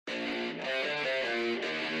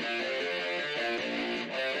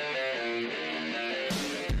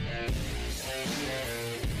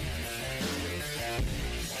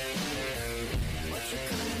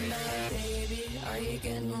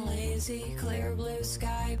clear blue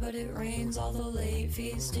sky, but it rains all the late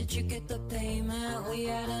fees. Did you get the payment? We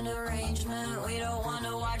had an arrangement. We don't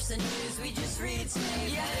wanna watch the news, we just read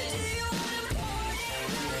statements. Yeah, do you wanna party?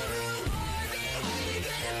 Barbie, are you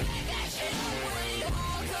gonna back that shit up when it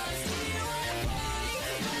all comes to you? Wanna party?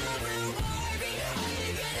 Barbie, are you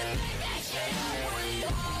gonna back that shit up when it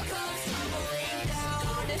all comes tumbling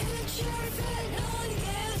down? Hit your fit, no one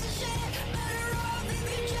gives a shit. Better off if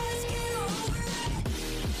you just get over it.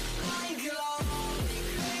 I'm going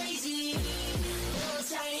crazy, little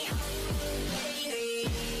tiny baby,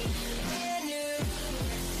 brand new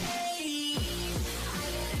Mercedes. I'm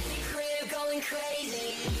in the crib going crazy.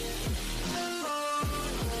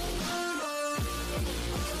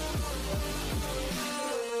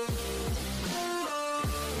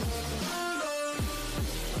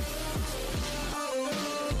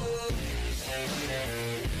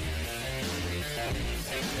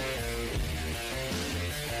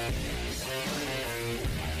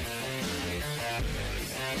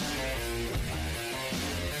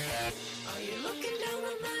 Are you looking down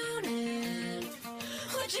the mountain?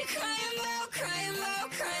 What you crying about, crying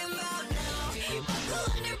about, crying about now? You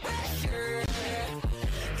buckle under pressure.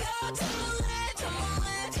 Go tumbling,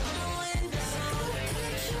 tumbling, tumbling down.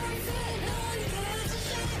 Put your foot, no one gives a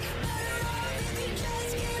shit. Better off if you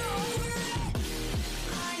just get over it.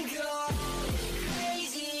 I'm going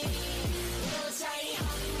crazy, little tiny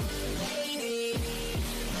baby,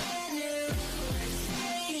 brand new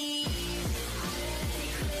Mercedes. I'm in the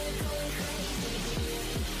crib going crazy.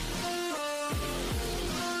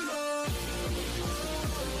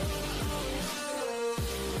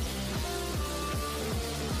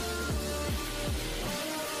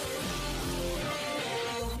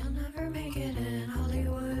 You'll never make it in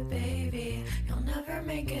Hollywood, baby. You'll never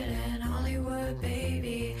make it in Hollywood,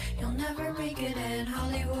 baby. You'll never make it in Hollywood, baby. You'll never make it in Hollywood, baby. You'll never make it in Hollywood, baby. You'll never make it in Hollywood, baby. You'll never make it in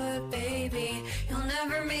Hollywood, baby. You'll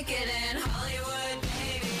never make it in Hollywood, baby. I'm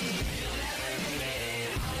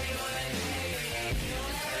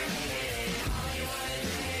going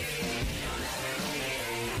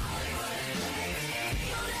crazy, little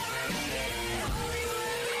tiny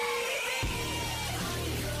Hollywood baby. Brand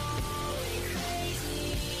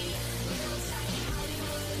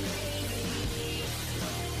new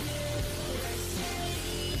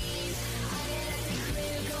Mercedes. I get at the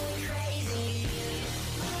crib going crazy.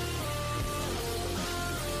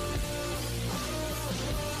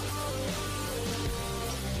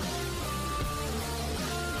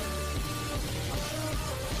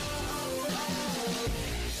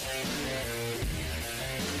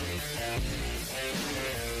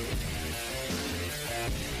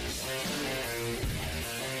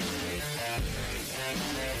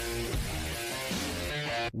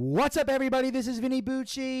 What's up, everybody? This is Vinny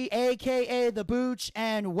Bucci, aka The Booch,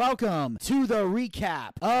 and welcome to the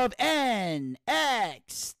recap of NXT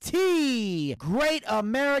Great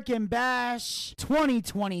American Bash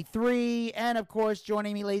 2023. And of course,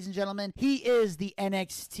 joining me, ladies and gentlemen, he is the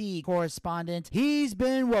NXT correspondent. He's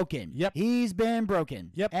been woken. Yep. He's been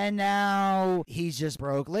broken. Yep. And now he's just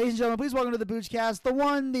broke. Ladies and gentlemen, please welcome to the Boochcast, the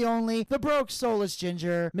one, the only, the broke soulless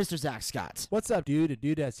ginger, Mr. Zach Scott. What's up, dude?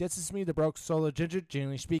 Dudettes. Yes, it's me, the broke solo ginger.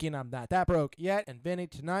 Generally speaking, I'm not that broke yet. And Vinny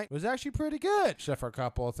tonight was actually pretty good, except for a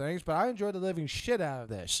couple of things. But I enjoyed the living shit out of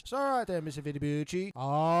this. So, all right there, Mr. Vinny Bucci.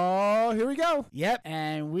 Oh, here we go. Yep,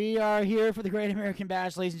 and we are here for the Great American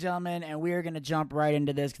Bash, ladies and gentlemen, and we are going to jump right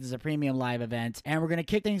into this because it's a premium live event. And we're going to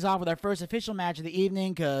kick things off with our first official match of the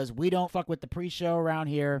evening because we don't fuck with the pre-show around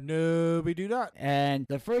here. No, we do not. And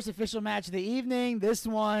the first official match of the evening, this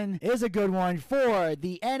one is a good one for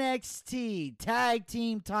the NXT Tag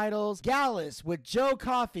Team titles. Gallus with Joe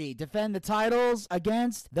Coffey defend the titles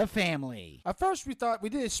against The Family. At first, we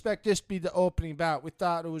didn't expect this to be the opening bout. We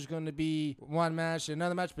thought it was going to be one match,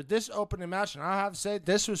 another match. But this opening match, and I have to say,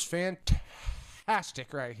 this was fantastic.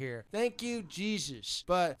 Right here. Thank you, Jesus.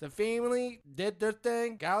 But the Family did their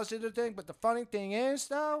thing. Gallus did their thing. But the funny thing is,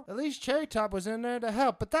 though, at least Cherry Top was in there to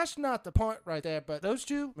help. But that's not the point right there. But those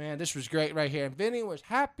two, man, this was great right here. And Vinny was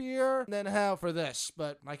happier than hell for this.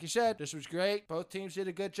 But like you said, this was great. Both teams did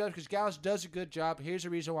a good job because Gallus does a good job. Here's the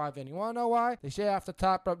reason why, Vinny. You want to know why? They say off the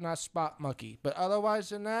top rope, not spot monkey. But otherwise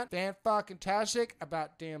than that, fan-fucking-tastic.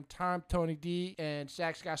 About damn time Tony D and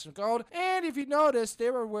Zach's got some gold. And if you notice,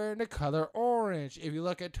 they were wearing the color orange. orange. If you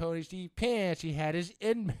look at Tony D's pants, he had his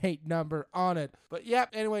inmate number on it. But yep,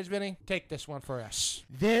 anyways, Vinny, take this one for us.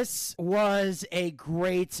 This was a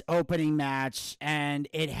great opening match, and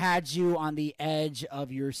it had you on the edge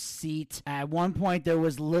of your seat. At one point, there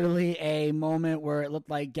was literally a moment where it looked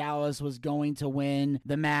like Gallus was going to win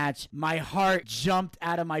the match. My heart jumped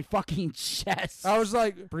out of my fucking chest. I was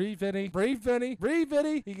like, breathe, Vinny, breathe, Vinny, breathe,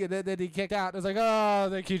 Vinny. Then he kicked out. I was like, oh,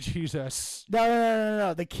 thank you, Jesus.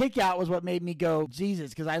 No. The kick out was what made me go, Jesus,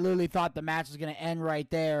 because I literally thought the match was going to end right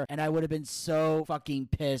there, and I would have been so fucking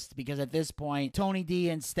pissed, because at this point, Tony D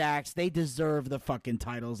and Stacks, they deserve the fucking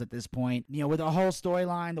titles at this point. You know, with the whole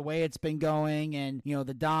storyline, the way it's been going, and, you know,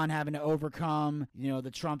 the Don having to overcome, you know,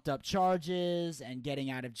 the trumped up charges and getting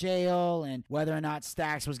out of jail, and whether or not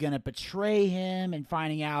Stacks was going to betray him, and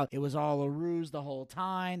finding out it was all a ruse the whole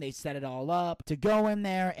time. They set it all up. To go in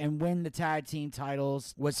there and win the tag team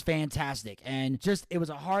titles was fantastic. And just, it was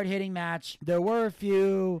a hard-hitting match. There were a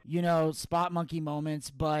few, you know, spot monkey moments,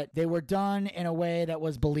 but they were done in a way that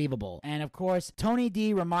was believable. And of course, Tony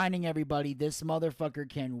D reminding everybody this motherfucker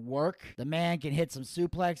can work. The man can hit some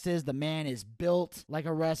suplexes. The man is built like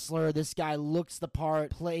a wrestler. This guy looks the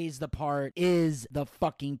part, plays the part, is the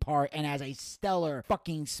fucking part, and as a stellar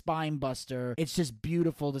fucking spine buster, it's just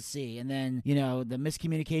beautiful to see. And then, you know, the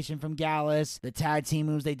miscommunication from Gallus, the tag team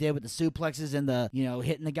moves they did with the suplexes and the, you know,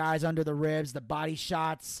 hitting the guys under the ribs, the body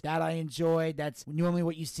shots, that I enjoyed. That's normally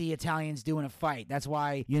what you see Italians do in a fight. That's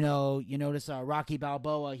why, you know, you notice Rocky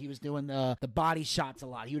Balboa, he was doing the body shots a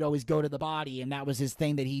lot. He would always go to the body, and that was his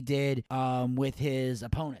thing that he did with his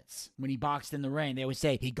opponents. When he boxed in the ring, they always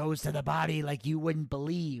say, he goes to the body like you wouldn't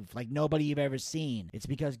believe, like nobody you've ever seen. It's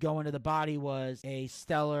because going to the body was a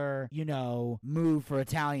stellar, you know, move for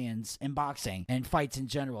Italians in boxing and fights in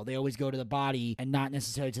general. They always go to the body and not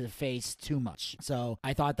necessarily to the face too much. So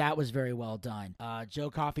I thought that was very well done. Joe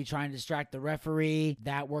Coffey trying to distract the referee,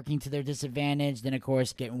 that working to their disadvantage. Then, of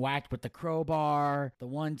course, getting whacked with the crowbar, the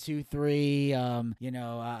 1, 2, 3,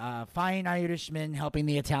 fine Irishman helping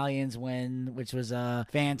the Italians win, which was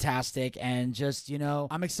fantastic. And just, you know,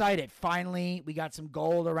 I'm excited. Finally, we got some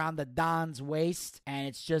gold around the Don's waist, and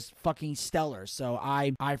it's just fucking stellar. So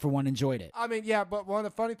I for one, enjoyed it. I mean, yeah, but one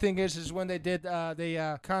of the funny thing is when they did,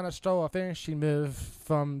 they kind of stole a finishing move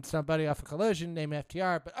from somebody off a Collision named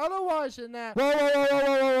FTR, but otherwise than that...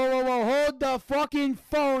 Whoa, hold the fucking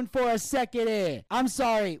phone for a second here. I'm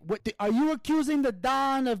sorry, are you accusing the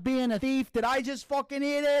Don of being a thief? Did I just fucking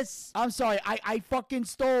hear this? I'm sorry, I fucking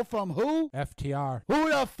stole from who? FTR. Who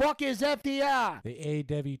the fuck is FTR? The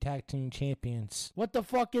AEW Tag Team Champions. What the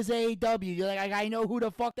fuck is AEW? You're like, I know who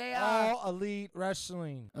the fuck they are. All Elite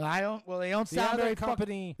Wrestling. They don't sound very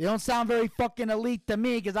company. They don't sound very fucking elite to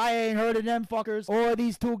me, because I ain't heard of them fuckers or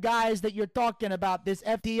these two guys that you're talking about, this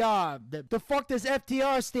FTR. The fuck does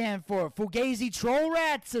FTR stand for? Fugazi Troll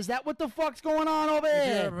Rats? Is that what the fuck's going on over If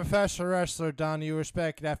here? you're a professional wrestler, Don, you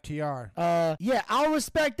respect FTR. Yeah, I'll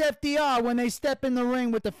respect FTR when they step in the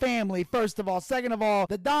ring with the family, first of all. Second of all,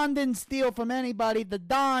 the Don didn't steal from anybody.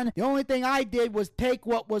 The only thing I did was take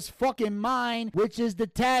what was fucking mine, which is the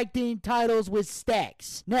tag team titles with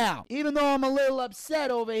Stacks. Now, even though I'm a little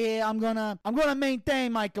upset over here, I'm gonna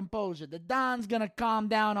maintain my composure. The Don's gonna calm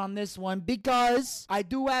down on this one, because I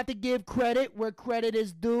do have to give credit where credit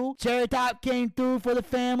is due. Cherry Top came through for the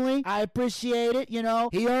family. I appreciate it, you know.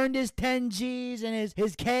 He earned his 10 G's and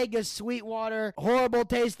his keg of Sweetwater, horrible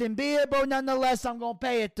tasting beer, but nonetheless, I'm gonna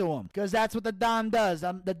pay it to him, because that's what the Don does.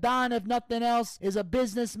 The Don, if nothing else, is a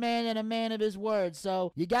businessman and a man of his word.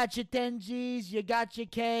 So you got your 10 G's, you got your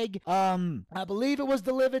keg. I believe it was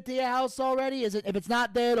delivered to your house already. If it's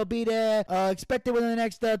not there, it'll be there. Expect it within the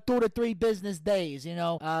next 2 to 3 business days, you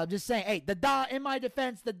know. Just saying, hey, the Don, in my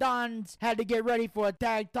defense, the Dons had to get ready for a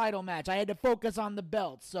tag title match. I had to focus on the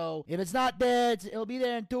belt. So if it's not there, it'll be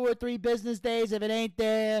there in 2 or 3 business days. If it ain't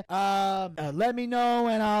there, let me know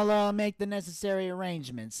and I'll make the necessary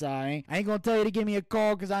arrangements. I ain't gonna tell you to give me a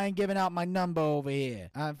call, because I ain't giving out my number over here.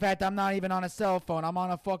 In fact, I'm not even on a cell phone. I'm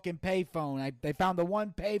on a fucking payphone. They found the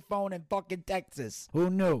one payphone in fucking Texas. Who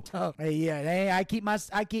knew? I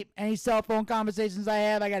keep any cell phone conversations I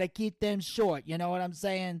have, I gotta keep them short. You know what I'm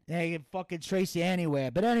saying? They can fucking trace you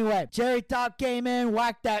anywhere. But anyway, Cherry Top came in,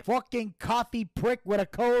 whacked that fucking coffee prick with a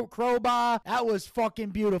crowbar. That was fucking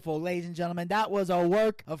beautiful, ladies and gentlemen. That was a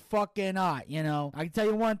work of fucking art, you know. I can tell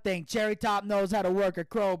you one thing, Cherry Top knows how to work a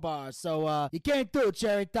crowbar. So, you came through,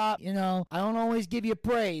 Cherry Top. You know, I don't always give you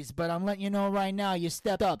praise, but I'm letting you know right now, you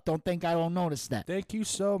stepped up. Don't think I don't notice that. Thank you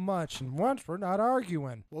so much. And once we're not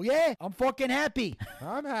arguing. Well, yeah, I'm fucking happy.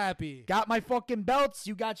 I'm happy. Got my fucking belts.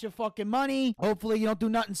 You got your fucking money. Hopefully you don't do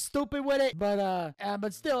nothing stupid with it,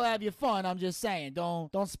 but still have your fun. I'm just saying,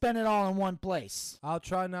 don't spend it all in one place. I'll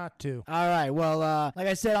try not to. All right. Well, like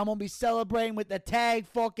I said, I'm gonna be celebrating with the tag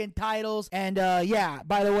fucking titles. And yeah,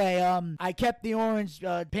 by the way, I kept the orange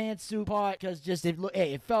pantsuit part because just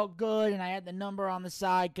it felt good, and I had the number on the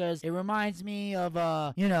side because it reminds me of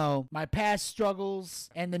my past struggles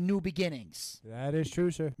and the new beginnings. That is true,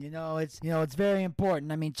 sir. It's very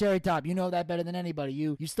important. I mean, Cherry Top, you know that better than anybody.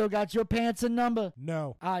 You still got your pants and number?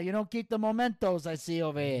 No. You don't keep the mementos I see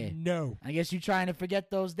over here. No. I guess you're trying to forget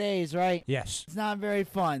those days, right? Yes. It's not very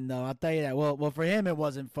fun, though. I'll tell you that. Well, for him, it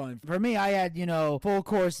wasn't fun. For me, I had, full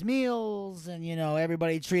course meals, and,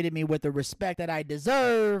 everybody treated me with the respect that I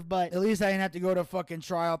deserve, but at least I didn't have to go to fucking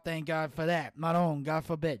trial. Thank God for that. Not on, God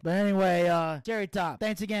forbid. But anyway, Cherry Top,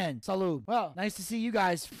 thanks again. Salud. Well, nice to see you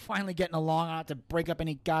guys finally getting along. I don't have to break up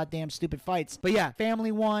any goddamn stupid fights. But yeah,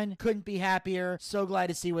 family won. Couldn't be happier. So glad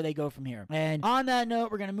to see where they go from here. And on that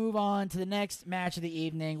note, we're going to move on to the next match of the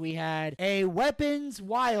evening. We had a Weapons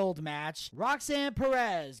Wild match. Roxanne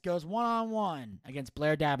Perez goes one-on-one against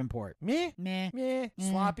Blair Davenport. Meh.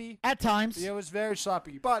 Sloppy. At times. It was very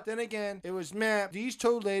sloppy. But then again, it was meh. These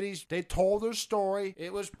two ladies, they told their story.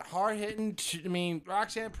 It was hard-hitting. I mean,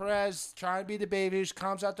 Roxanne Perez trying to be the baby,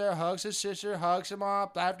 comes out there, hugs his sister, hugs him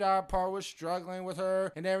up. Blair Davenport was struggling with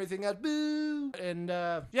her and everything else. Boo. And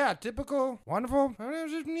yeah, typical. Wonderful. It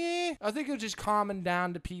was just meh. I think it was just calming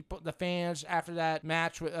down the fans after that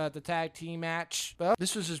match with the tag team match. But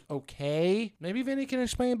this was just okay. Maybe Vinny can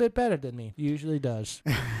explain a bit better than me. He usually does.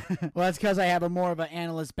 Well, that's because I have more of an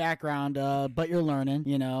analyst background, but you're learning,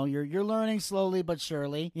 you're learning slowly but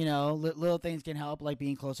surely, little things can help, like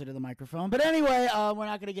being closer to the microphone. But anyway, we're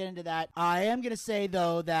not going to get into that. I am going to say,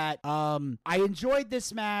 though, that I enjoyed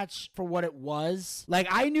this match for what it was. Like,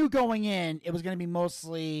 I knew going in, it was going to be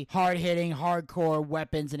mostly hard-hitting, hardcore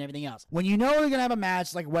weapons and everything else. When you know you're going to have a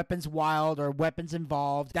match like Weapons Wild or Weapons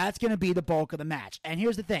Involved, that's going to be the bulk of the match. And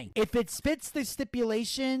here's the thing. If it fits the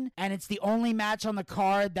stipulation and it's the only match on the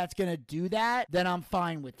card that's going to do that, then I'm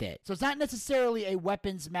fine with it. So it's not necessarily a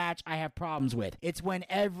weapons match I have problems with. It's when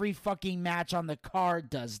every fucking match on the card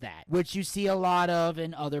does that, which you see a lot of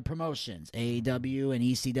in other promotions, AEW and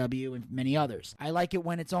ECW and many others. I like it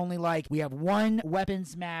when it's only like we have one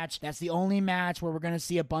weapons match. That's the only match where we're going to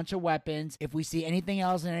see a bunch of weapons. If we see anything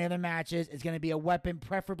else in any other matches, it's going to be a weapon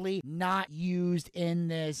preferably not used in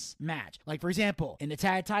this match. Like, for example, in the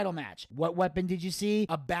tag title match, what weapon did you see?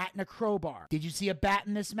 A bat and a crowbar. Did you see a bat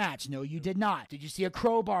in this match? No, you did not. Did you see a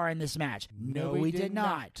crowbar in this match? No, we did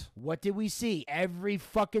not. What did we see? Every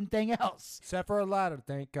fucking thing else. Except for a ladder,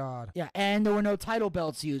 thank God. Yeah, and there were no title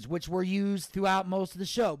belts used, which were used throughout most of the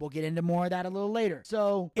show. We'll get into more of that a little later.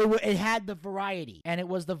 So it had the variety, and it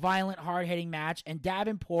was the violent, hard-hitting match, and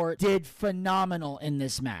Davenport did phenomenal in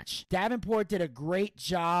this match. Davenport did a great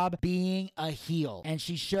job being a heel, and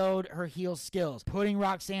she showed her heel skills, putting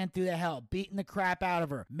Roxanne through the hell, beating the crap out of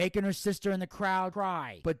her, making her sister in the crowd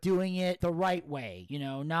cry, but doing it the right way,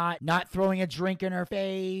 not throwing a drink in her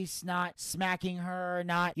face, not smacking her,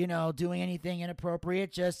 not, doing anything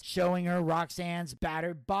inappropriate, just showing her Roxanne's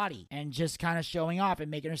battered body and just kind of showing off and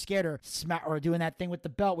making her scared or or doing that thing with the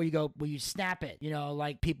belt where you snap it,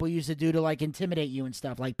 like people used to do to like intimidate you and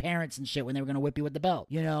stuff, like parents and shit when they were going to whip you with the belt.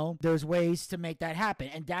 There's ways to make that happen,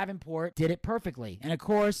 and Davenport did it perfectly. And of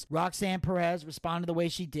course, Roxanne Perez responded the way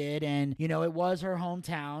she did, and it was her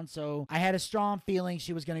hometown, so I had a strong feeling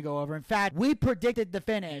she was going to go over. In fact, we predicted the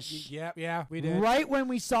finish. Yeah, we did. Right when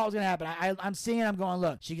we saw it was going to happen. I'm seeing it, I'm going,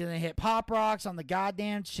 look, she's going to hit Pop Rocks on the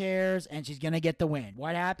goddamn chairs, and she's going to get the win.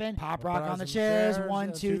 What happened? Pop Rock on the chairs,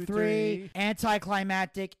 1, 2, 3.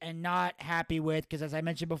 Anticlimactic and not happy with, because as I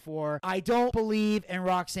mentioned before, I don't believe in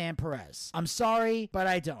Roxanne Perez. I'm sorry, but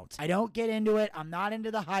I don't. I don't get into it. I'm not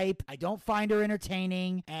into the hype. I don't find her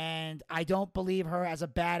entertaining, and I don't believe her as a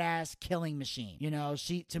badass killing machine.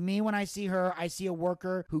 To me, when I see her, I see a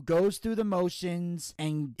worker who goes through the motions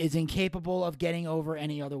and is incapable of getting over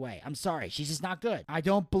any other way. I'm sorry. She's just not good. I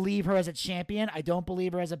don't believe her as a champion. I don't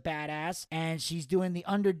believe her as a badass, and she's doing the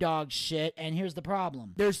underdog shit, and here's the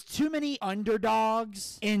problem. There's too many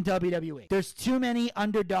underdogs in WWE. There's too many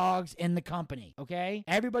underdogs in the company, okay?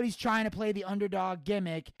 Everybody's trying to play the underdog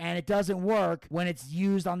gimmick, and it doesn't work when it's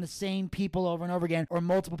used on the same people over and over again, or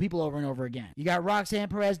multiple people over and over again. You got Roxanne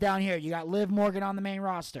Perez down here. You got Liv Morgan on the main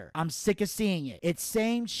roster. I'm sick of seeing it. It's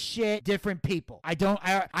same shit, different people. I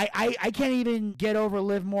can't even get over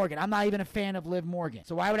Liv Morgan. I'm not even a fan of Liv Morgan.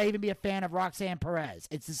 So why would I even be a fan of Roxanne Perez?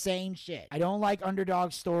 It's the same shit. I don't like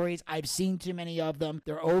underdog stories. I've seen too many of them.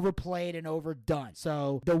 They're overplayed and overdone.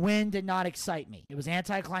 So the win did not excite me. It was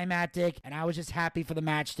anticlimactic, and I was just happy for the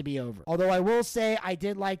match to be over. Although I will say I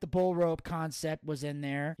did like the bull rope concept was in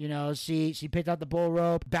there. She picked up the bull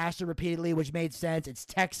rope, bashed her repeatedly, which which made sense. It's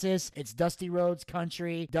Texas. It's Dusty Rhodes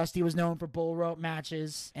country. Dusty was known for bull rope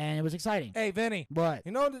matches, and it was exciting. Hey, Vinny. What?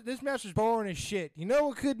 You know, this match was boring as shit. You know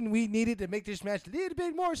what we needed to make this match a little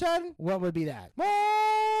bit more exciting? What would be that?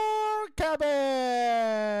 More cowbell.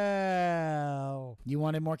 You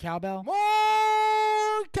wanted more cowbell? More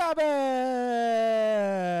cowbell.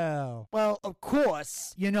 Well, of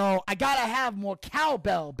course, I gotta have more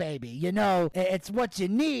cowbell, baby. It's what you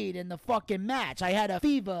need in the fucking match. I had a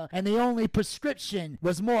fever, and the only prescription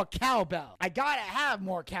was more cowbell. I gotta have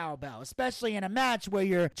more cowbell, especially in a match where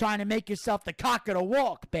you're trying to make yourself the cock of the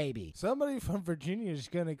walk, baby. Somebody from Virginia is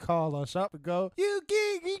gonna call us up and go, "You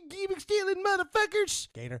gimmick stealing motherfuckers!"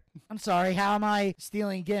 Gator. I'm sorry, how am I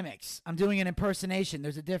stealing gimmicks? I'm doing an impersonation.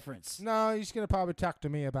 There's a difference. No, he's gonna probably talk to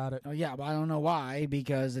me about it. Oh yeah, well, I don't know why,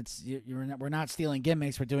 because we're not stealing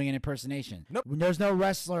gimmicks. We're doing an impersonation. Nope. There's no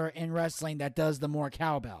wrestler in wrestling that does the more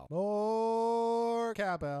cowbell. More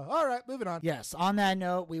cowbell. All right, moving on. Yes, on that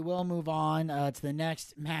note, we will move on to the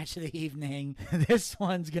next match of the evening. This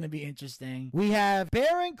one's going to be interesting. We have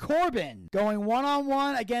Baron Corbin going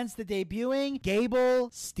one-on-one against the debuting Gable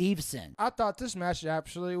Steveson. I thought this match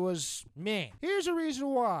actually was meh. Here's a reason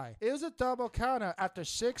why. It was a double countout after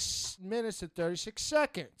 6 minutes and 36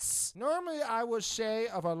 seconds. Normally, I would say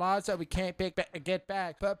of our lives that we can't get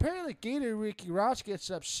back, but apparently Gator Ricky Ross gets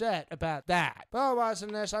upset about that. But otherwise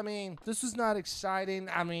than this, this was not exciting.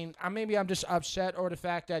 Maybe I'm just upset over the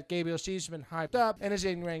fact that Gable Steveson has been hyped up and his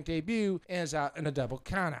in-ring debut ends out in a double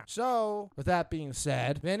countout. So, with that being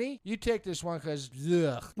said, Vinny, you take this one because,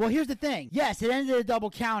 ugh. Well, here's the thing. Yes, it ended a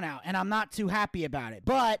double countout, and I'm not too happy about it.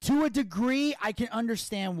 But to a degree, I can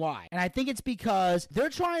understand why. And I think it's because they're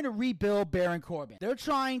trying to rebuild Baron Corbin. They're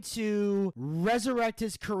trying to resurrect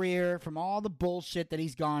his career from all the bullshit that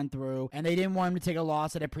he's gone through, and they didn't want him to take a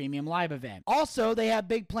loss at a premium live event. Also, they have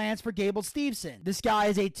big plans for Gable Steveson. This guy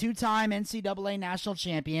is a 2-time NCAA national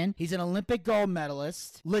champion. He's an Olympic gold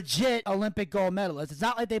medalist. Legit Olympic gold medalist. It's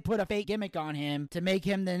not like they put a fake gimmick on him to make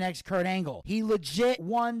him the next Kurt Angle. He legit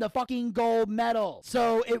won the fucking gold medal.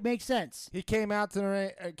 So it makes sense. He came out to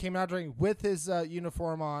the ring with his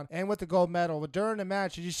uniform on and with the gold medal. But during the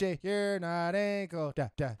match, did you say, "You're not Angle"? Da,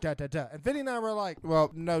 da, da, da, da. And Vinny and I were like,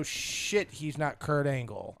 well, no shit, he's not Kurt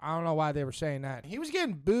Angle. I don't know why they were saying that. He was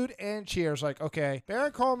getting booed and cheers. Like, okay,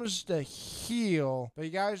 Baron Corbin's the heel, but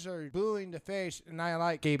you guys are booing the face, and I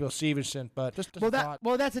like Gable Steveson, but just thought.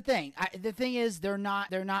 Well, that's the thing. The thing is, they're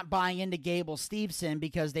not buying into Gable Steveson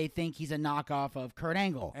because they think he's a knockoff of Kurt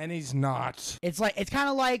Angle, and he's not. It's kind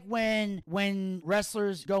of like when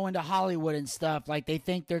wrestlers go into Hollywood and stuff, like they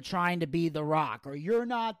think they're trying to be The Rock, or you're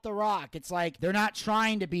not The Rock. It's like they're not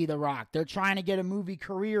trying to be The Rock. They're trying to get a movie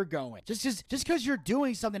career going. Just because you're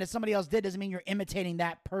doing something that somebody else did doesn't mean you're imitating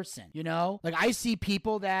that person. Like I see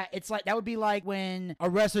people that it's like that would be like when a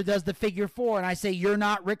wrestler does the figure four and I say you're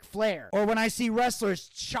not Ric Flair, or when I see wrestlers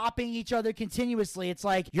chopping each other continuously, it's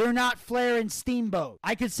like you're not Flair and Steamboat.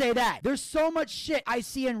 I could say that. There's so much shit I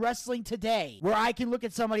see in wrestling today where I can look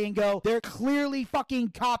at somebody and go, they're clearly fucking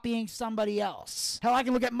copying somebody else. Hell, I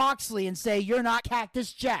can look at Moxley and say you're not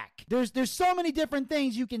Cactus Jack. There's so many different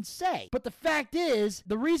things you can say, but the fact is,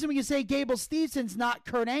 the reason we can say Gable Stevenson's not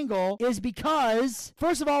Kurt Angle is because,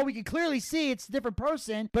 first of all, we can clearly see it's a different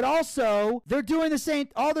person, but also they're doing the same.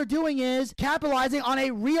 All they're doing is capitalizing on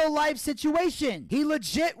a real life situation. He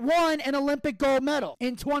legit won an Olympic gold medal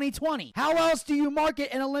in 2020. How else do you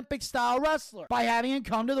market an Olympic style wrestler? By having him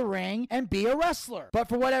come to the ring and be a wrestler. But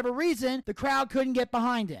for whatever reason, the crowd couldn't get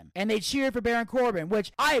behind him, and they cheered for Baron Corbin,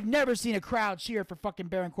 which I have never seen a crowd cheer for fucking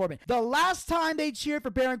Baron Corbin. The last time they cheered for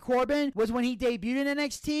Baron Corbin was when he debuted in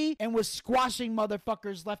NXT and was squashing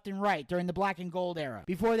motherfuckers left and right during the black and gold era,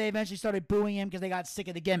 before they eventually started booing him because they got sick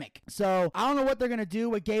of the gimmick. So I don't know what they're going to do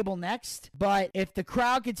with Gable next, but if the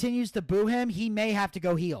crowd continues to boo him, he may have to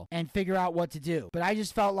go heel and figure out what to do. But I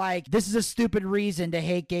just felt like this is a stupid reason to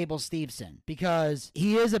hate Gable Steveson, because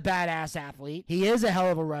he is a badass athlete. He is a hell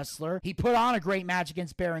of a wrestler. He put on a great match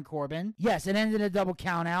against Baron Corbin. Yes, it ended in a double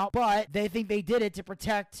count out, but they think they did it to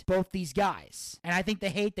protect both these guys. And I think the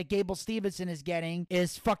hate that Gable Steveson is getting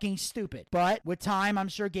is fucking stupid. But with time, I'm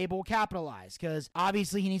sure Gable will capitalize, because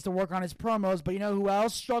obviously he needs to work on his promos. But you know who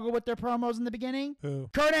else struggled with their promos in the beginning? Who?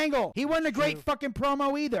 Kurt Angle. He wasn't a great fucking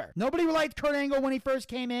promo either. Nobody liked Kurt Angle when he first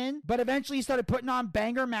came in, but eventually he started putting on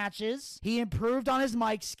banger matches. He improved on his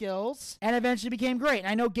mic skills and eventually became great. And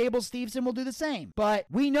I know Gable Steveson will do the same, but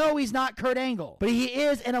we know he's not Kurt Angle, but he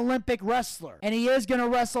is an Olympic wrestler, and he is going to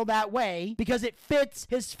wrestle that way because it fits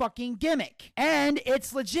his fucking gimmick. back. And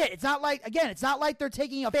it's legit. It's not like, again, it's not like they're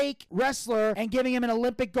taking a fake wrestler and giving him an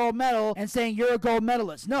Olympic gold medal and saying you're a gold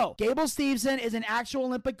medalist. No, Gable Steveson is an actual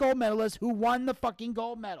Olympic gold medalist who won the fucking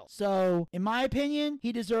gold medal. So, in my opinion,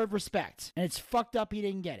 he deserved respect. And it's fucked up he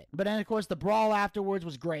didn't get it. But then, of course, the brawl afterwards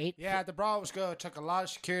was great. Yeah, the brawl was good. Took a lot of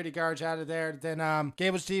security guards out of there. Then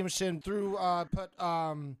Gable Stevenson put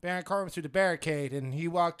Baron Corbin through the barricade, and he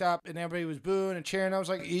walked up, and everybody was booing and cheering. I was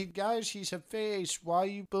like, guys, he's a face. Why are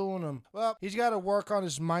you booing him? Well, he's got to work on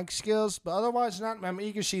his mic skills, but otherwise, not. I mean,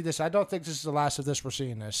 you can see this. I don't think this is the last of this we're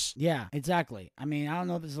seeing this. Yeah, exactly. I mean, I don't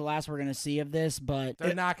know if this is the last we're going to see of this, but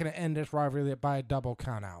they're not going to end this rivalry by a double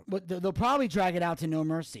count out. But they'll probably drag it out to No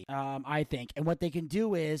Mercy, I think. And what they can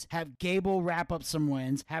do is have Gable wrap up some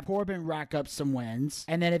wins, have Corbin rack up some wins,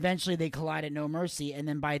 and then eventually they collide at No Mercy. And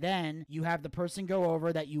then by then, you have the person go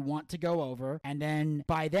over that you want to go over. And then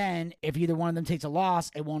by then, if either one of them takes a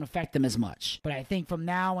loss, it won't affect them as much. But I think from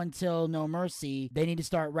now until No Mercy, they need to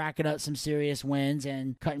start racking up some serious wins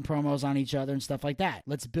and cutting promos on each other and stuff like that.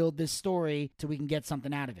 Let's build this story till we can get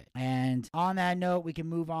something out of it. And on that note, we can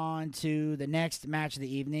move on to the next match of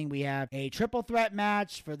the evening. We have a triple threat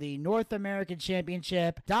match for the North American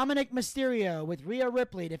Championship. Dominic Mysterio with Rhea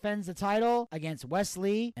Ripley defends the title against Wes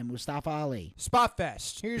Lee and Mustafa Ali. Spot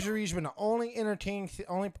Fest. Here's the reason: the only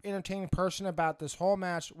entertaining person about this whole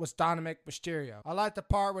match was Dominic Mysterio. I like the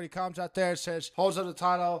part where he comes out there and says, holds up the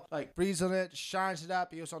title, like breathes on it, shines it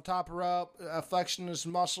up. He was on top of rope, flexing his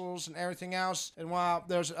muscles and everything else. And while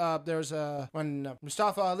when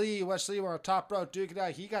Mustafa Ali, Wes Lee were on top rope, duking it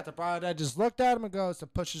out, he got the body that just looked at him and goes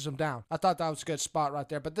and pushes him down. I thought that was a good spot right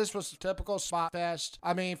there. But this was a typical Spot Fest.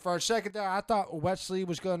 I mean, for a second there, I thought Wes Lee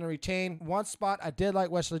was going to retain. One spot I did like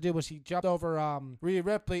Wes Lee did was he jumped over Rhea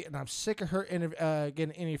Ripley, and I'm sick of her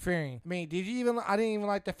getting interfering. I mean, I didn't even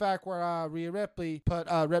like the fact where Rhea Ripley put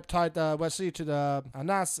Riptide Wes Lee to the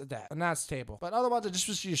announce table. But otherwise, this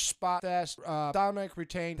was your Spot Fest. Dominic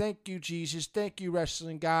retained. Thank you, Jesus. Thank you,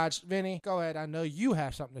 wrestling gods. Vinny, go ahead. I know you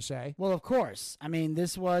have something to say. Well, of course. I mean,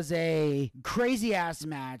 this was a crazy ass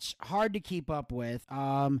match, hard to keep up with.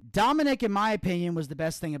 Dominic, in my opinion, was the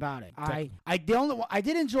best thing about it. I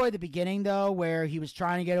did enjoy the beginning though, where he was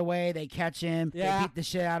trying to get away. They catch him. Yeah. They beat the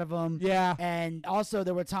shit out of him. Yeah. And also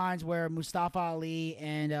there were times where Mustafa Ali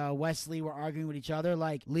and Wes Lee were arguing with each other.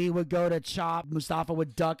 Like Lee would go to chop, Mustafa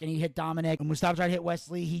would duck, and he'd hit Dominic. When Mustafa tried to hit Wes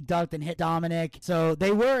Lee, he ducked and hit Dominic. So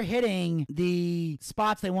they were hitting the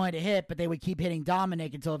spots they wanted to hit, but they would keep hitting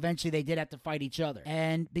Dominic until eventually they did have to fight each other.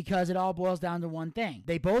 And because it all boils down to one thing.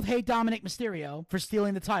 They both hate Dominic Mysterio for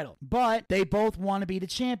stealing the title, but they both want to be the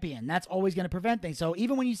champion. That's always going to prevent things. So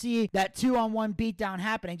even when you see that 2-on-1 beatdown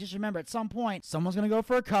happening, just remember at some point, someone's going to go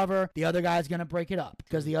for a cover, the other guy's going to break it up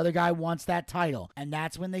because the other guy wants that title. And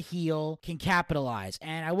that's when the heel can capitalize.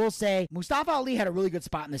 And I will say, Mustafa Ali had a really good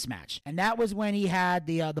spot in this match. And that was when he had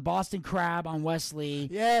the Boston Crab on Wes Lee.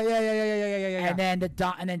 Yeah. And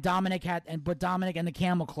then Dominic put Dominic in the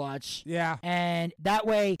camel clutch. Yeah. And that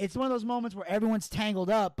way, it's one of those moments where everyone's tangled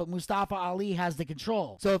up, but Mustafa Ali has the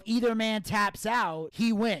control. So if either man taps out,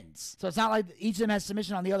 he wins. So it's not like each of them has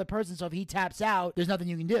submission on the other person. So if he taps out, there's nothing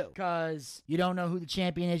you can do because you don't know who the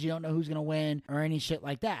champion is. You don't know who's going to win or any shit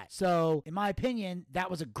like that. So in my opinion, that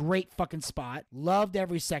was a great fucking spot. Loved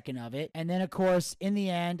every second of it. And then of course, in the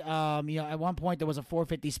end, at one point there was a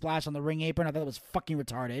 450 splash on the ring apron. I thought it was fucking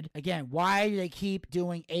retarded. Again, why do they keep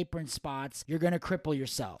doing apron spots? You're going to cripple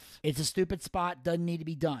yourself. It's a stupid spot. Doesn't need to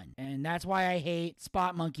be done. And that's why I hate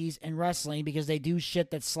spot monkeys in wrestling, because they do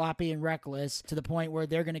shit that's sloppy and reckless to the point where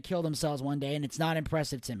they're going to kill themselves one day, and it's not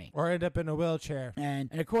impressive to me. Or end up in a wheelchair.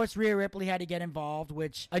 And of course, Rhea Ripley had to get involved,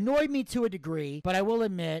 which annoyed me to a degree, but I will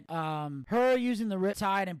admit, her using the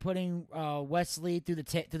riptide and putting Wes Lee through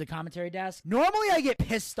the commentary desk. Normally, I get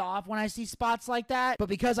pissed off when I see spots like that, but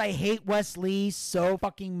because I hate Wes Lee so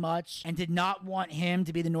fucking much and did not want him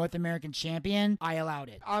to be the North American champion, I allowed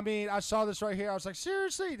it. I mean, I saw this right here. I was like,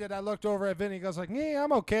 seriously? Then I looked over at Vinny. He goes like, yeah,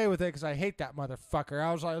 I'm okay with it because I hate that motherfucker.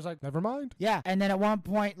 I was like, never mind. Yeah. And then at one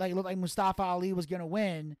point, like, it looked like Mustafa Ali was going to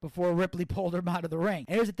win before Ripley pulled him out of the ring.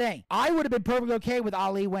 And here's the thing. I would have been perfectly okay with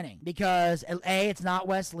Ali winning because A, it's not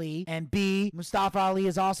Wes Lee, and B, Mustafa Ali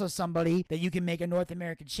is also somebody that you can make a North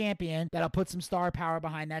American champion that'll put some star power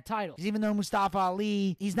behind that title. Because even though Mustafa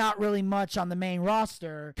Ali, he's not really much on the main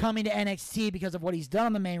roster, coming to NXT because of what he's done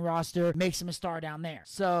on the main roster makes him a star down there.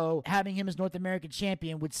 So having him as North American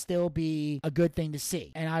champion would still be a good thing to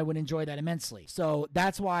see, and I would enjoy that immensely. So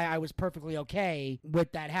that's why I was perfectly okay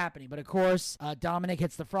with that happening. But of course, Dominic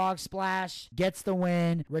hits the frog splash, gets the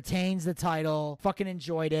win, retains the title. Fucking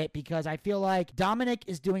enjoyed it because I feel like Dominic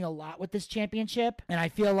is doing a lot with this championship, and I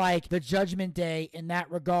feel like the Judgment Day in that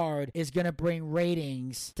regard is going to bring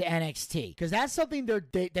ratings ratings to NXT, because that's something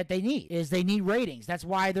that they need. Is they need ratings. That's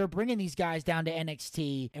why they're bringing these guys down to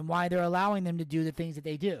NXT and why they're allowing them to do the things that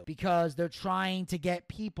they do, because they're trying to get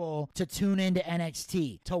people to tune into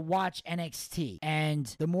NXT, to watch NXT. And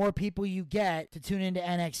the more people you get to tune into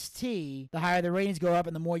NXT, the higher the ratings go up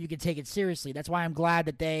and the more you can take it seriously. That's why I'm glad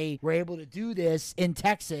that they were able to do this in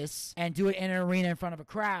Texas and do it in an arena in front of a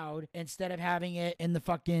crowd instead of having it in the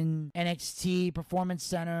fucking NXT Performance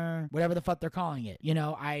Center, whatever the fuck they're calling it. You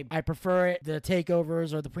know, I prefer it, the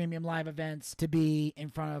takeovers or the premium live events, to be in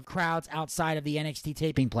front of crowds outside of the NXT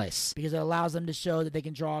taping place, because it allows them to show that they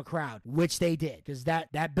can draw a crowd, which they did, because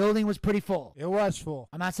that building was pretty full. It was full.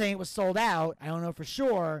 I'm not saying it was sold out. I don't know for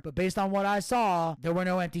sure, but based on what I saw, there were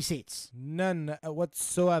no empty seats. None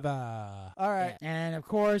whatsoever. All right. Yeah. And of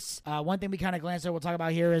course, one thing we kind of glanced over, we'll talk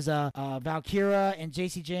about here is Valkyria and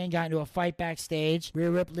JC Jane got into a fight backstage. Rhea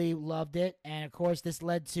Ripley loved it, and of course, this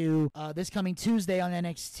led to this coming Tuesday on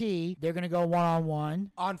NXT. They're gonna go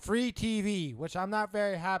one-on-one on free TV, which I'm not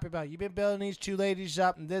very happy about. You've been building these two ladies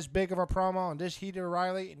up in this big of a promo and this heated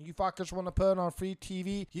Riley, and you fuckers want to put it on free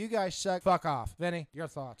TV. You guys suck. Fuck off. Vinny, your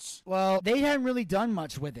thoughts? Well, they haven't really done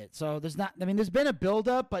much with it, so there's been a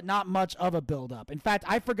build-up, but not much of a build-up. In fact,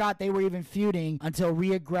 I forgot they were even feuding until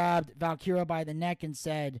Rhea grabbed Valkyria by the neck and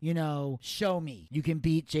said, you know, show me you can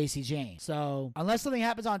beat JC Jane. So unless something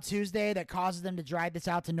happens on Tuesday that causes them to drag this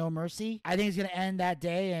out to No Mercy, I think it's going to end that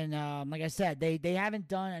day. And like I said, they haven't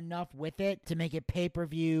done enough with it to make it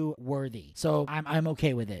pay-per-view worthy. So I'm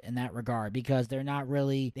okay with it in that regard, because they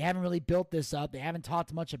haven't really built this up. They haven't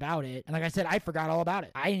talked much about it. And like I said, I forgot all about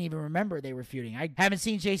it. I didn't even remember they were feuding. I haven't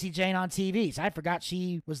seen JC Jane on TV, so I forgot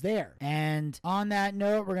she was there. And on that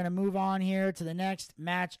note, we're going to move on here to the next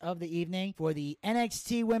match of the evening. For the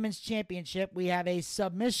NXT Women's Championship, we have a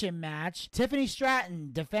submission match. Tiffany Stratton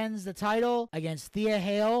defends the title against Thea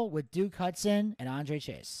Hale with Duke Hudson and Andre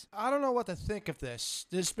Chase. I don't know what to think of this.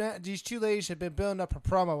 These two ladies have been building up a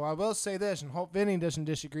promo. I will say this, and hope Vinny doesn't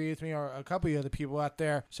disagree with me, or a couple of other people out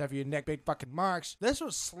there, except for your neck big fucking marks. This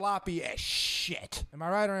was sloppy as shit. Am I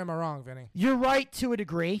right or am I wrong, Vinny? You're right to a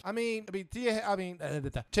degree.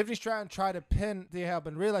 Tiffany Stratton tried to pin Thea Hale,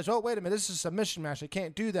 but realized, oh, wait a minute, this is a submission match. I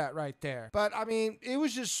can't do that right there. But, I mean, it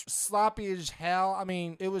was just sloppy as hell. I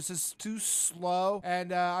mean, it was just too slow. And,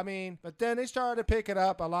 but then they started to pick it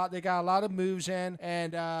up a lot. They got a lot of moves in.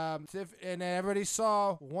 And everybody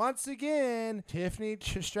saw, once again, Tiffany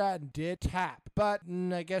Stratton did tap. But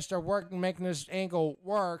I guess they're making this angle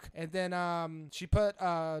work. And then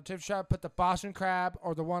Tiffany Stratton put the Boston Crab,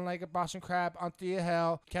 or the one-legged Boston Crab, on Thea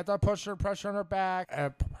Hale. Kept on pushing her, pressure on her back.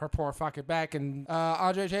 Her poor fucking back. And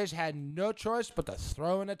Andre Chase had no choice but to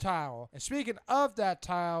throw in a towel. And speaking of that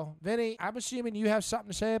towel, Vinny, I'm assuming you have something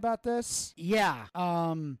to say about this? Yeah.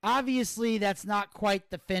 Obviously, that's not quite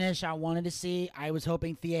the finish I wanted to see. I was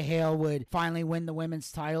hoping Thea Hale would finally win the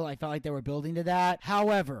women's title. I felt like they were building to that.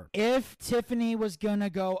 However, if Tiffany was gonna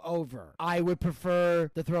go over, I would prefer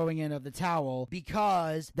the throwing in of the towel,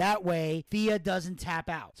 because that way Thea doesn't tap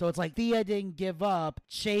out. So it's like Thea didn't give up,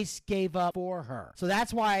 Chase gave up for her. So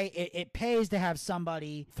that's why it pays to have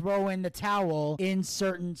somebody throw in the towel in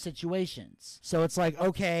certain situations. So it's like,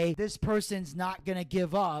 okay, this person's not gonna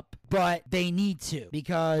give up, but they need to,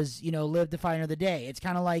 because, you know, live to fight another day. It's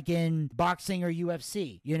kind of like in boxing or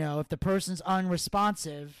UFC. You know, if the person's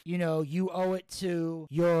unresponsive, you know, you owe it to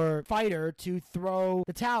your fighter to throw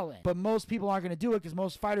the towel in. But most people aren't going to do it, because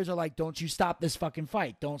most fighters are like, don't you stop this fucking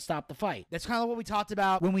fight. Don't stop the fight. That's kind of what we talked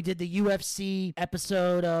about when we did the UFC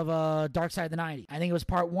episode of Dark Side of the 90. I think it was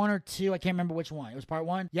part 1 or 2. I can't remember which one. It was part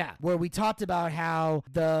 1? Yeah. Where we talked about how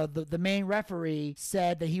the main referee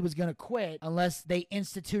said that he was going to quit unless they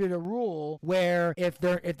instituted a rule where if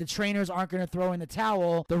the trainers aren't going to throw in the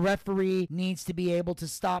towel, the referee needs to be able to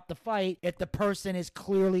stop the fight if the person is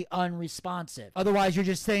clearly unresponsive. Otherwise, you're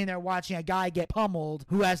just sitting there watching a guy get pummeled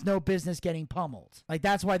who has no business getting pummeled. Like,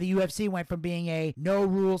 that's why the UFC went from being a no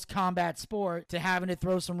rules combat sport to having to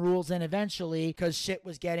throw some rules in eventually, because shit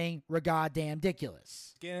was getting goddamn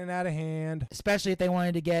ridiculous. Getting out of hand. Especially if they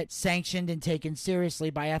wanted to get sanctioned and taken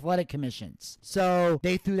seriously by athletic commissions. So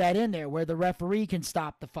they threw that in there where the referee can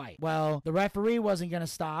stop the fight. Well, the referee wasn't going to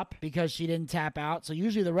stop because she didn't tap out. So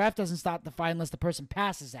usually the ref doesn't stop the fight unless the person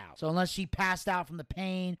passes out. So unless she passed out from the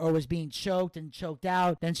pain or was being choked and choked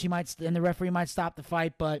out, then the referee might stop the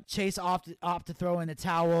fight. But Chase opted to throw in the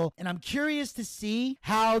towel. And I'm curious to see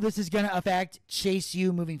how this is going to affect Chase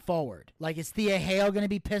U moving forward. Like, is Thea Hale going to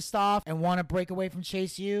be pissed off and want to break away from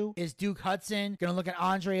Chase U? Is Duke Hudson going to look at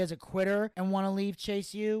Andre as a quitter and want to leave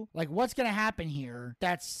Chase U? Like, what's going to happen here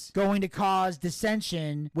that's going to cause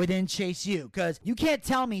dissension within Chase U. Because you can't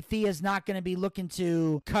tell me Thea's not going to be looking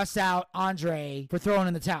to cuss out Andre for throwing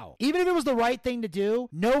in the towel. Even if it was the right thing to do,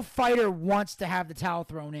 no fighter wants to have the towel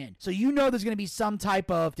thrown in. So you know there's going to be some type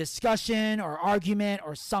of discussion or argument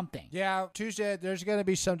or something. Yeah, Tuesday, there's going to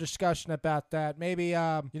be some discussion about that. Maybe,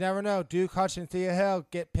 you never know, Duke Hudson, Thea Hill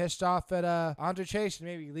get pissed off at Andre Chase and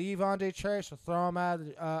maybe leave Andre Chase or throw him out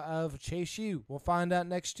of Chase U. We'll find out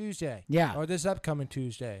next Tuesday. Yeah. Or this upcoming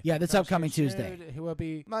Tuesday. Yeah, this upcoming Tuesday. It will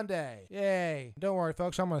be Monday. Yay. Don't worry,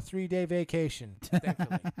 folks. I'm on a 3-day vacation.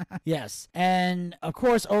 Thankfully. Yes. And, of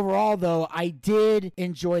course, overall, though, I did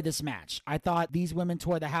enjoy this match. I thought these women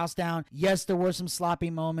tore the house down. Yes, there were some sloppy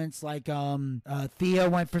moments, like Thea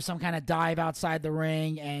went for some kind of dive outside the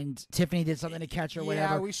ring, and Tiffany did something to catch her,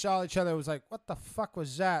 whatever. Yeah, we saw each other. It was like, what the fuck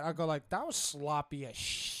was that? I go like, that was sloppy as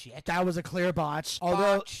shit. That was a clear botch.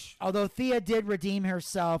 Although Thea did redeem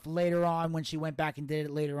herself later on when she went back and did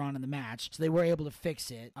it later on in the match, so they were able to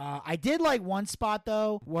fix it. I did like one spot,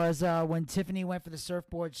 though, was when Tiffany went for the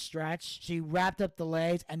surfboard stretch. She wrapped up the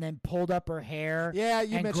legs and then pulled up her hair. Yeah,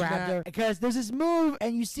 you and mentioned grabbed that. her. Because there's this move,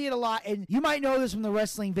 and you see it a lot, and you might know this from the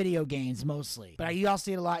wrestling video games mostly, but you all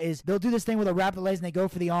see it a lot, is they'll do this thing where they'll wrap the legs and they go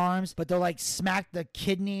for the arms, but they'll like smack the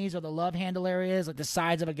kidneys or the love handle areas, like the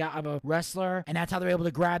sides of a wrestler, and that's how they're able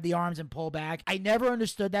to grab the arms and pull back. I never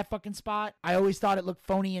understood that fucking spot. I always thought it looked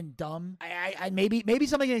phony and dumb. I maybe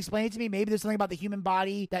somebody can explain it to me. Maybe there's something about the human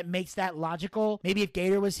body that makes that logical. Maybe if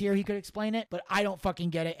Gator was here, he could explain it, but I don't fucking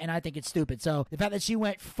get it, and I think it's stupid. So the fact that she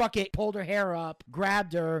went, fuck it, pulled her hair up,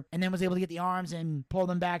 grabbed her, and then was able to get the arms and pull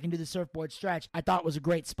them back and do the surfboard stretch, I thought was a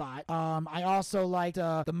great spot. I also liked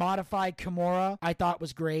the modified Kimura. I thought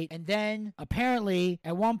was great. And then apparently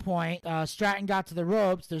at one point Stratton got to the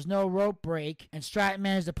ropes. There's no rope break, and Stratton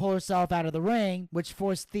managed to pull herself out of the ring, which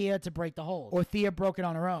forced Thea to break the hold, or Thea broke it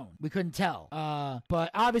on her own. We couldn't tell.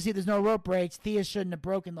 But obviously there's no rope breaks. Thea shouldn't have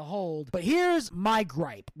broken the hold. But here's my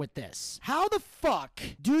gripe with this: how the fuck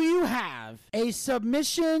do you have a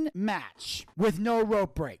submission match with no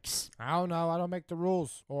rope breaks? I don't know. I don't make the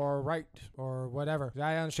rules or right or whatever.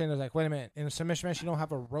 I understand. It's like, wait a minute. In a submission match, you don't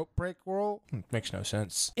have a rope break rule? Makes no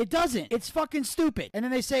sense. It doesn't. It's fucking stupid. And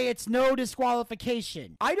then they say it's no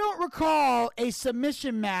disqualification. I don't recall a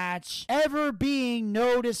submission match ever being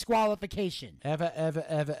no disqualification. Ever.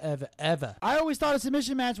 I always thought a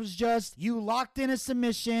submission match was just you locked in a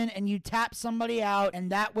submission and you tapped somebody out,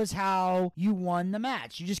 and that was how you won the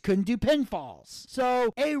match. You just couldn't do pinfalls.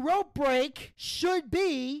 So a rope break should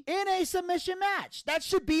be in a submission match. That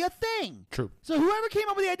should be a thing. True. So whoever came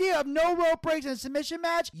up with the idea of no rope breaks in a submission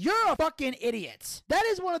match, you're a fucking idiot. That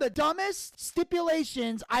is one of the dumbest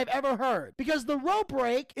stipulations I've ever heard, because the rope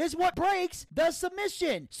break is what breaks the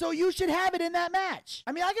submission. So you should have it in that match.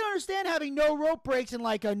 I mean, I can understand having no rope breaks in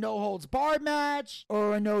like a no holds barred match,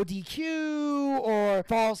 or a no DQ, or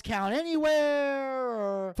falls count anywhere,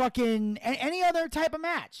 or fucking any other type of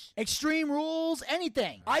match. Extreme rules,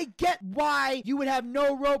 anything. I get why you would have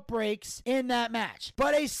no rope breaks in that match.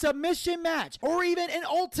 But a submission match, or even an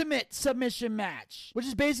ultimate submission match, which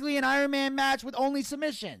is basically an Iron Man match with only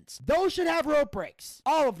submissions, those should have rope breaks.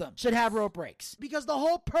 All of them should have rope breaks. Because the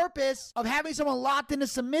whole purpose of having someone locked in a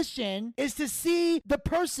submission is to see the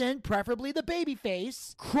person, preferably the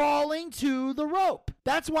babyface, crawling to the rope.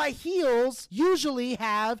 That's why heels usually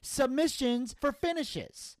have submissions for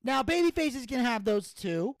finishes. Now, babyfaces can have those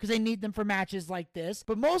too, because they need them for matches like this.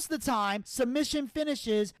 But most of the time, submission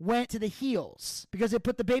finishes went to the heels, because it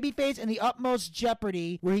put the babyface in the utmost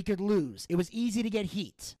jeopardy where he could lose. It was easy to get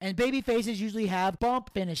heat. And babyfaces usually have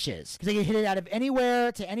bump finishes, because they can hit it out of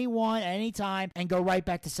anywhere to anyone at any time and go right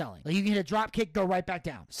back to selling. Like you can hit a drop kick, go right back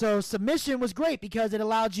down. So submission was great because it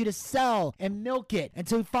allowed you to sell and milk it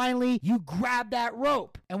until finally you grab that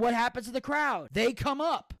rope. And what happens to the crowd? They come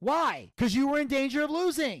up. Why? Because you were in danger of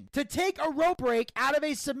losing. To take a rope break out of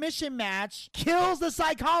a submission match kills the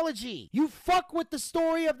psychology. You fuck with the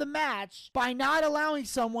story of the match by not allowing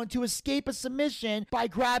someone to escape a submission by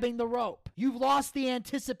grabbing the rope. You've lost the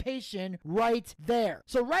anticipation right there.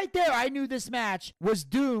 So right there, I knew this match was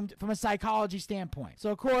doomed from a psychology standpoint.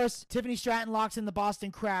 So of course, Tiffany Stratton locks in the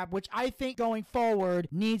Boston Crab, which I think going forward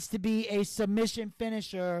needs to be a submission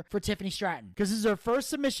finisher for Tiffany Stratton, because this is her first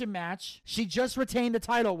submission match. She just retained the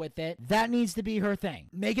title with it. That needs to be her thing.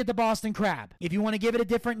 Make it the Boston Crab. If you want to give it a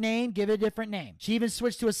different name, give it a different name. She even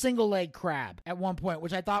switched to a single leg crab at one point,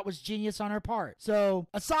 which I thought was genius on her part. So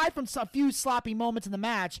aside from a few sloppy moments in the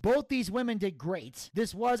match, both these women women did great.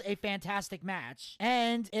 This was a fantastic match,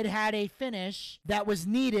 and it had a finish that was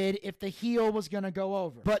needed if the heel was going to go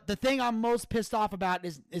over. But the thing I'm most pissed off about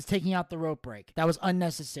is taking out the rope break. That was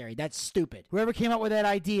unnecessary. That's stupid. Whoever came up with that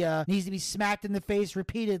idea needs to be smacked in the face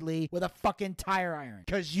repeatedly with a fucking tire iron,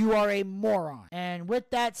 because you are a moron. And with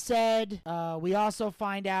that said, we also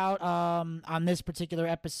find out on this particular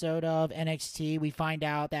episode of NXT, we find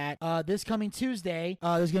out that this coming Tuesday,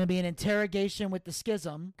 there's going to be an interrogation with the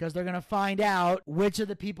Schism, because they're going to find out which of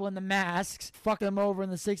the people in the masks fucked them over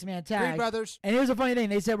in the six-man tag. Three brothers. And here's a funny thing.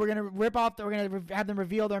 They said we're going to have them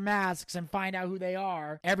reveal their masks and find out who they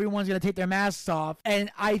are. Everyone's going to take their masks off.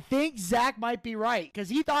 And I think Zach might be right, because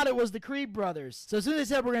he thought it was the Creed brothers. So as soon as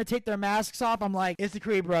they said we're going to take their masks off, I'm like, it's the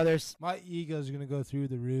Creed brothers. My ego's going to go through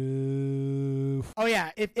the roof. Oh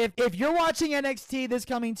yeah, if you're watching NXT this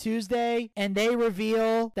coming Tuesday and they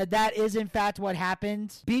reveal that is in fact what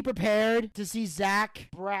happened, be prepared to see Zach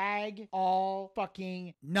brag all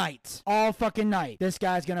fucking night. All fucking night. This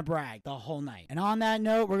guy's gonna brag the whole night. And on that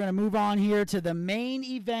note, we're gonna move on here to the main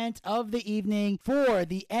event of the evening for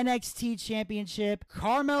the NXT Championship.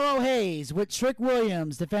 Carmelo Hayes with Trick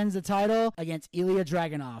Williams defends the title against Ilya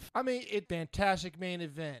Dragunov. I mean, fantastic main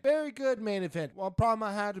event. Very good main event. One problem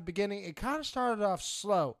I had at the beginning, it kind of started off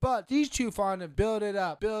slow, but these two found to build it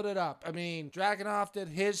up. I mean, Dragunov did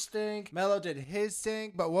his thing, Melo did his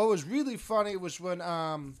thing, but what was really funny was when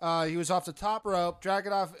he was off the top rope,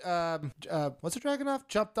 Dragunov, Dragunov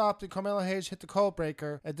jumped off, and Carmelo Hayes hit the cold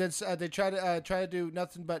breaker, and then they try to do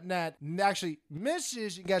nothing but net, and actually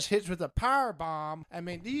misses and gets hit with a power bomb. I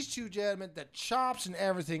mean, these two gentlemen, the chops and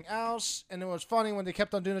everything else, and it was funny when they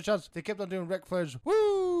kept on doing the chops, they kept on doing Ric Flair's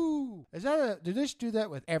woo. Did they do that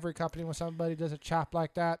with every company when somebody does a chop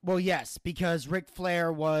like that? Well, yes, because Ric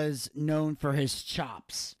Flair was known for his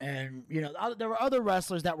chops. And, there were other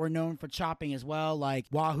wrestlers that were known for chopping as well, like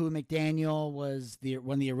Wahoo McDaniel was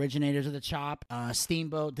one of the originators of the chop.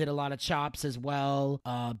 Steamboat did a lot of chops as well.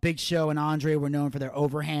 Big Show and Andre were known for their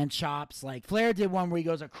overhand chops. Like, Flair did one where he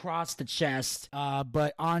goes across the chest,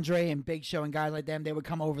 but Andre and Big Show and guys like them, they would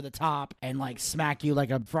come over the top and, like, smack you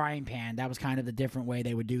like a frying pan. That was kind of the different way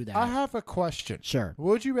they would do that. I have a question. Sure.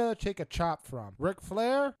 Would you rather take a chop from Ric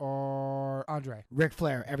Flair or Andre? Ric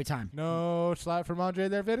Flair, every time. No slap from Andre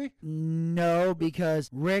there, Vinny? No, because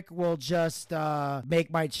Rick will just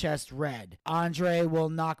make my chest red. Andre will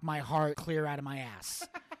knock my heart clear out of my ass.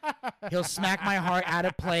 He'll smack my heart out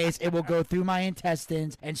of place. It will go through my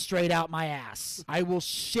intestines and straight out my ass. I will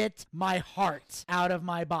shit my heart out of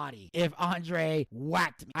my body if Andre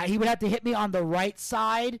whacked me. He would have to hit me on the right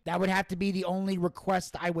side. That would have to be the only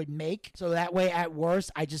request I would make. So that way, at worst,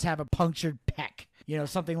 I just have a punctured pec.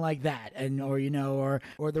 Something like that,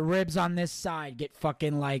 or the ribs on this side get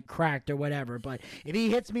fucking like cracked or whatever. But if he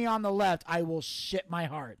hits me on the left, I will shit my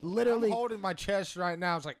heart. Literally, I'm holding my chest right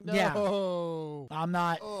now. It's like, no. Yeah.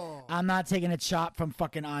 I'm not taking a chop from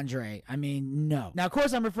fucking Andre. I mean, no. Now, of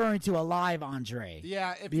course, I'm referring to a live Andre.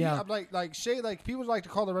 Yeah. I'm say people like to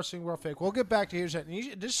call the wrestling world fake. We'll get back to here's that.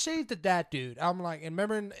 Just say to that dude. I'm like, and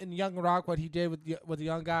remember in Young Rock what he did with the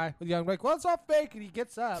young guy, with the young Rock. Well, it's all fake, and he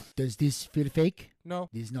gets up. Does this feel fake?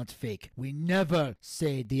 No. This is not fake. We never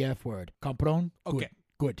say the F word. Compron? Okay.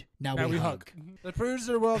 Good. Now we hug. That proves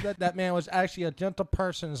to the world that man was actually a gentle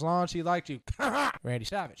person as long as he liked you. Randy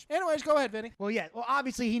Savage. Anyways, go ahead, Vinny. Well, yeah. Well,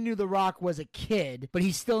 obviously he knew The Rock was a kid, but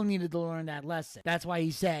he still needed to learn that lesson. That's why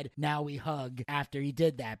he said, now we hug after he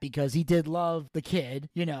did that, because he did love the kid,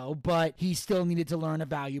 but he still needed to learn a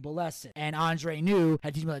valuable lesson. And Andre knew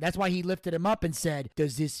had to. That's why he lifted him up and said,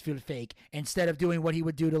 does this feel fake? Instead of doing what he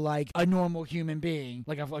would do to like a normal human being,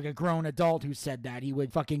 like a grown adult who said that, he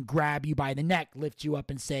would fucking grab you by the neck, lift you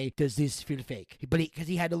up and say, does this feel fake? But because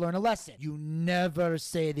he had to learn a lesson. You never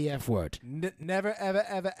say the F word. Never, ever,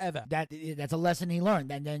 ever, ever. That's a lesson he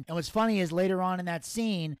learned. And what's funny is later on in that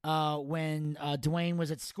scene, when Dwayne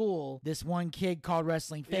was at school, this one kid called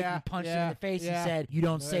wrestling fake and punched him in the face and said, you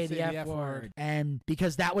don't say the F word. And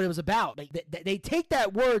because that's what it was about. Like, they take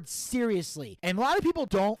that word seriously. And a lot of people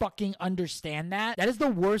don't fucking understand that. That is the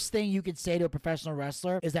worst thing you could say to a professional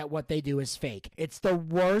wrestler, is that what they do is fake. It's the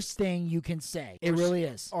worst thing you can say. It really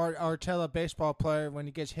is. Or tell a baseball player when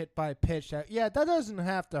he gets hit by a pitch that, that doesn't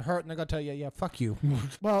have to hurt, and they're going to tell you, fuck you.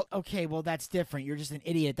 Well, that's different. You're just an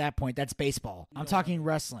idiot at that point. That's baseball. I'm talking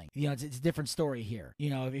wrestling. It's a different story here.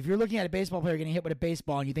 If you're looking at a baseball player getting hit with a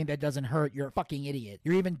baseball and you think that doesn't hurt, you're a fucking idiot.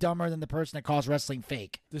 You're even dumber than the person that calls wrestling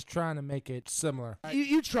fake. Just trying to make it similar.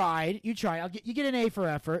 You tried. You get an A for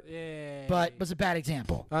effort. Yeah. But it's a bad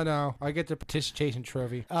example. I know. I get the participation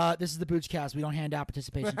trophy. This is the Boochcast. We don't hand out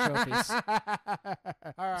participation trophies. All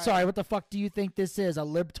right. Sorry, what the fuck do you think this is? A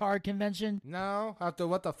libtard convention? No, after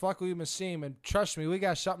what the fuck we've been seeing, and trust me, we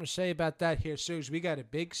got something to say about that here soon. We got a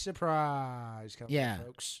big surprise coming, Yeah.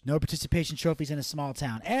 folks. No participation trophies in a small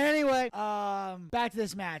town. Anyway, back to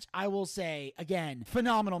this match. I will say, again,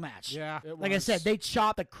 phenomenal match. Yeah, it Like I was. said, they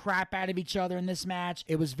chopped the crap out of each other in this match.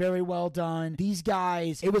 It was very well done. These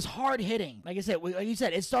guys, it was hard hitting. Like I said, like you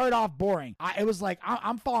said, it started off boring. It was like,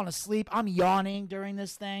 I'm falling asleep. I'm yawning during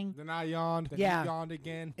this thing. Then I yawned. Then Yeah. you yawned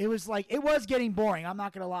again. It was like, it was getting boring, I'm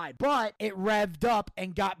not going to lie. But it revved up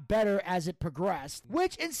and got better as it progressed,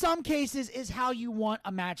 which in some cases is how you want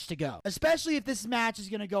a match to go. Especially if this match is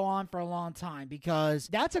going to go on for a long time, because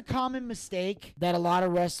that's a common mistake that a lot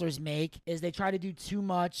of wrestlers make, is they try to do too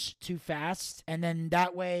much too fast. And then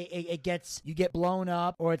that way you get blown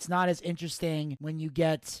up, or it's not as interesting when you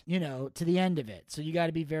get, to the end of it. So you got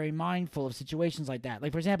to be very mindful of situations like that.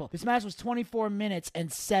 Like, for example, this match was 24 minutes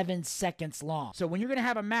and 7 seconds long. So when you're going to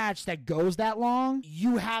have a match that goes that long,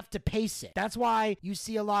 you have to pace it. That's why you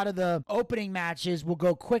see a lot of the opening matches will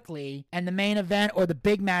go quickly, and the main event or the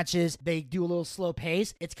big matches, they do a little slow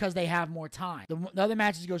pace. It's because they have more time. The other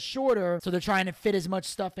matches go shorter, so they're trying to fit as much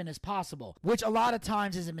stuff in as possible, which a lot of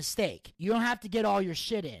times is a mistake. You don't have to get all your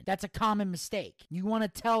shit in. That's a common mistake. You want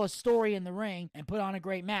to tell a story in the ring and put on a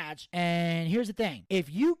great match. And here's the thing.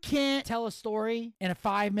 If you can't tell a story in a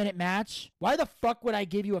 5-minute match, why the fuck would I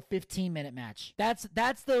give you a 15-minute match? That's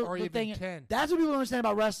the Or the even thing. 10. That's what people don't understand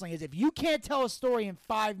about wrestling, is if you can't tell a story in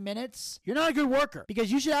 5 minutes, you're not a good worker,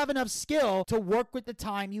 because you should have enough skill to work with the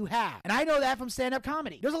time you have. And I know that from stand-up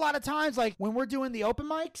comedy. There's a lot of times, like when we're doing the open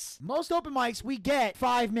mics, most open mics, we get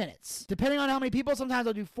 5 minutes. Depending on how many people, sometimes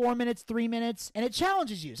I'll do 4 minutes, 3 minutes, and it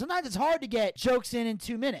challenges you. Sometimes it's hard to get jokes in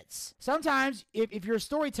 2 minutes. Sometimes, if you're a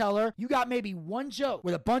storyteller, you got maybe one joke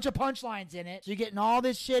with a bunch of punchlines in it, so you're getting all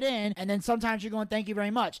this shit in, and then sometimes you're going, thank you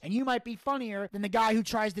very much. And you might be funnier than the guy who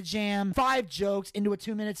tries to jam 5 jokes into a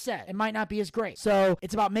 2-minute set. It might not be as great. So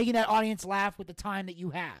it's about making that audience laugh with the time that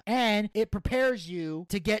you have. And it prepares you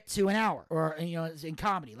to get to an hour, or, in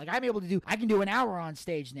comedy. Like I can do an hour on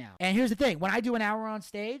stage now. And here's the thing. When I do an hour on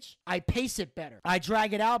stage, I pace it better. I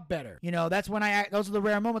drag it out better. That's when those are the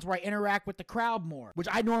rare moments where I interact with the crowd more, which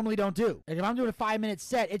I normally don't do. Like if I'm doing a 5-minute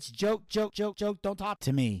set, it's joke, joke, joke, joke. Don't talk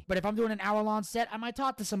to me. But if I'm doing an hour-long set, I might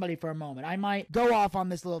talk to somebody for a moment. I might go off on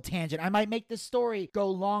this little tangent. I might make this story go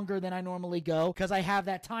longer than I normally go because I have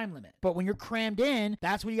that time limit. But when you're crammed in,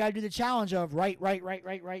 that's when you got to do the challenge of right,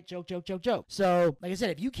 joke, joke, joke, joke. So, like I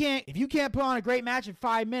said, if you can't put on a great match in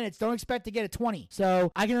 5 minutes, don't expect to get a 20.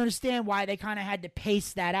 So I can understand why they kind of had to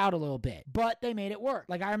pace that out a little bit, but they made it work.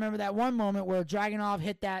 Like I remember that one moment where Dragunov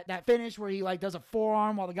hit that finish where he does a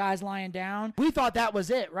forearm while the guy's lying down. We thought that was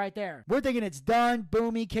it right there. We're thinking it's done.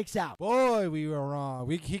 Boom, he kicks out. Boy, we were wrong.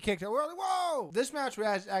 He kicked out. We're like, whoa! This match we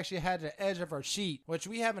actually had the edge of our seat, which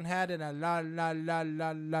we haven't had in a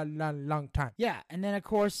long time. Yeah, and then of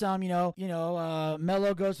course,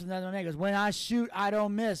 Mello goes to another man. Goes, when I shoot, I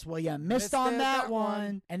don't miss. Well, you missed on that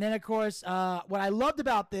one. And then of course, what I loved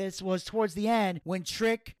about this was towards the end when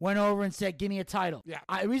Trick went over and said, "Give me a title." Yeah.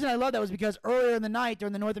 The reason I love that was because earlier in the night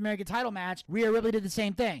during the North American title match, Rhea Ripley did the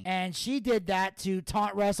same thing, and she did that to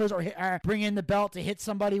taunt wrestlers or bring in the belt to hit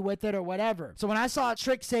somebody with it or whatever. So when I saw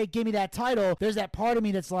Trick say, "Give me that title," there's that part of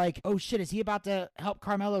me that's like, "Oh shit, is he about to help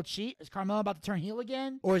Carmelo cheat? Is Carmelo about to turn heel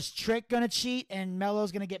again? Or is Trick gonna cheat and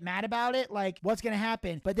Melo's gonna get mad about it? Like, what's gonna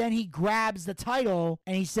happen?" But then he grabs the title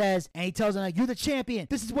and he tells him, like, "You're the champion.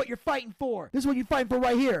 This is what you're fighting for. This is what you're fighting for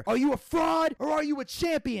right here. Are you a fraud or are you a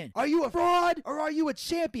champion? Are you a fraud or are you a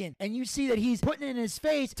champion?" And you see that he's putting it in his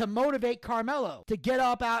face to motivate Carmelo to get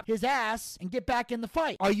up out his ass and get back in the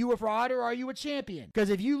fight. Are you a fraud or are you a champion? Because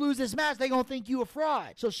if you lose this match, they gonna think you a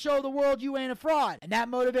fraud. So show the world you ain't a fraud. And that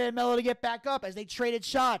motivated Melo to get back up as they traded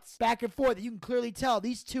shots back and forth. You can clearly tell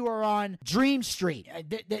these two are on Dream Street.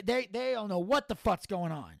 They don't know what the fuck's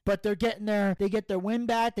going on, but they get their win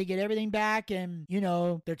back. They get everything back, and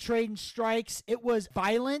they're trading strikes. It was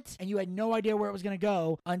violent, and you had no idea where it was gonna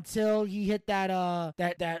go until he hit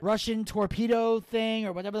that Russian torpedo thing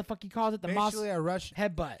or whatever the fuck he calls it. Basically a Russian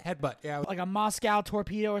headbutt, yeah, like a Moscow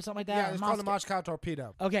torpedo or something like that. yeah. It's called the Moscow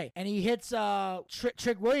torpedo. Okay, and he hits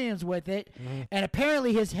Trick Williams with it, and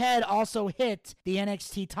apparently his head also hit the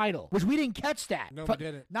NXT title, which we didn't catch that. No, we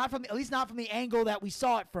didn't. At least not from the angle that we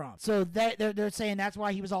saw it from. So they're saying that's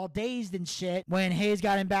why he was all dazed and shit when Hayes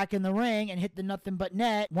got him back in the ring and hit the nothing but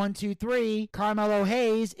net. 1, 2, 3. Carmelo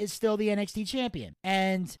Hayes is still the NXT champion,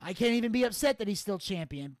 and I can't even be upset that he's still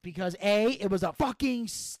champion because it was a fucking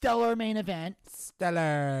stellar main event.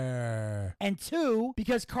 Stellar. And 2,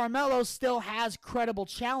 because Carmelo still has credible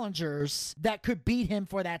challengers that could beat him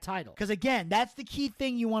for that title. Because again, that's the key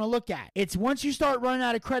thing you want to look at. It's once you start running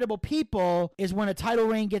out of credible people is when a title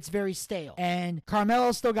reign gets very stale. And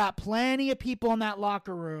Carmelo still got plenty of people in that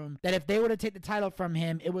locker room that if they were to take the title from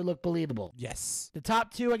him, it would look believable. Yes. The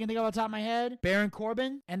top two I can think of off the top of my head, Baron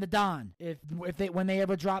Corbin and the Don. When they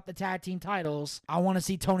ever drop the tag team titles, I want to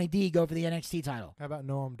see Tony D go for the NXT title. How about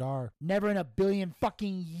Noam Dar? Never in a billion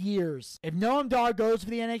fucking years. If Noam Dar goes for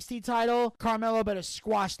the NXT title, Carmelo better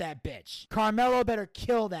squash that bitch. Carmelo better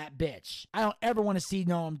kill that bitch. I don't ever want to see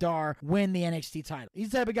Noam Dar win the NXT title. He's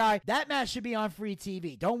the type of guy, that match should be on free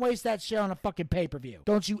TV. Don't waste that shit on a fucking pay-per-view.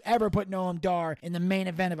 Don't you ever put Noam Dar in the main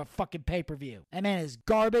event of a fucking pay-per-view. That man is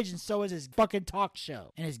garbage, and so is his fucking talk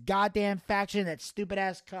show. And his goddamn faction, that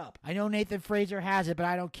stupid-ass cup. I know Nathan Fraser has it, but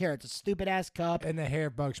I don't care. It's a stupid-ass cup. And the hair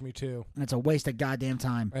bugs me too. And it's a waste of goddamn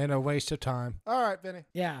time. And a waste of time. All right, Vinny.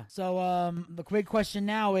 Yeah. So the big question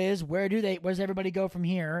now is where's everybody go from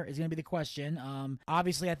here is going to be the question.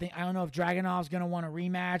 Obviously I don't know if Dragunov's going to want a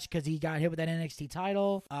rematch because he got hit with that NXT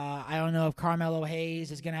title. I don't know if Carmelo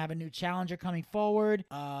Hayes is going to have a new challenger coming forward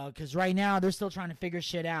because right now they're still trying to figure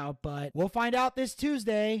shit out, but we'll find out this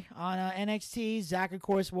Tuesday on NXT. Zach, of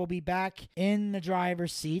course, will be back in the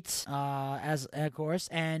driver's seats as of course,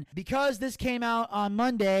 and because this came out on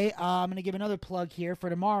Monday, I'm going to give another plug here for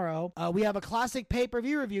tomorrow. We have a classic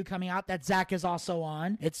pay-per-view review coming out that Zach is also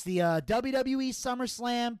on. It's the WWE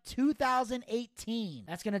SummerSlam 2018.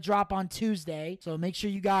 That's going to drop on Tuesday, so make sure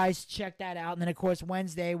you guys check that out. And then, of course,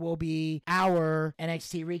 Wednesday will be our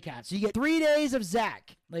NXT recap. So you get 3 days of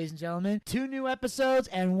Zach, ladies and gentlemen. 2 new episodes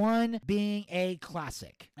and 1 being a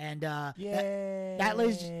classic. And that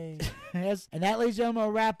ladies and ladies and gentlemen,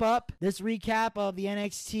 will wrap up this recap of the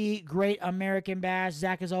NXT Great American Bash.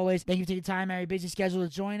 Zach, as always, thank you for taking time out of your busy schedule to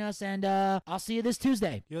join us, and I'll see you this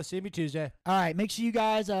Tuesday. You'll see me Tuesday. All right, make sure you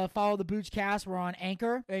guys follow the Boochcast. We're on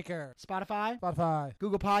Anchor, Spotify,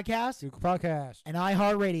 Google Podcasts, and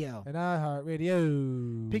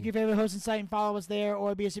iHeartRadio. Pick your favorite hosting site and follow us there,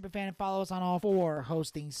 or be a super fan and follow us on all 4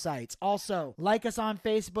 hosting sites. Also, like us on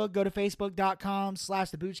Facebook. Go to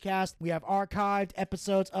facebook.com/theboochcast. We have archived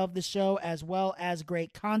episodes of the show as well as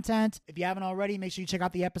great content. If you haven't already, make sure you check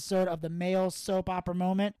out the episode of the male soap opera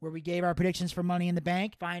moment where we gave our predictions for Money in the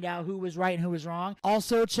Bank. Find out who was right and who was wrong.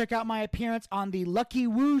 Also, check out my appearance on the Lucky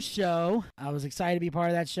Woo show. I was excited to be part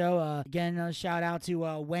of that show. Again, a shout out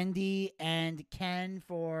to Wendy and Ken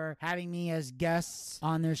for having me as guests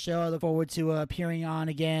on their show. I look forward to appearing on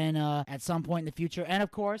again at some point in the future. And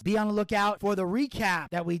of course, be on the lookout for the recap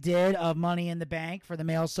that we did of Money in the Bank for the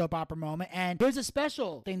male soap opera moment. And here's a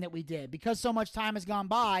special thing that we did. Because so much time has gone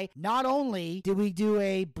by, not only did we do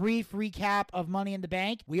a brief recap of Money in the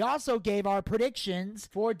Bank, we also gave our predictions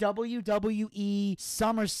for WWE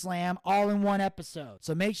SummerSlam all in one episode.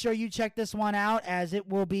 So make sure you check this one out, as it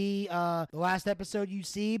will be the last episode you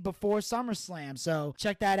see before SummerSlam. So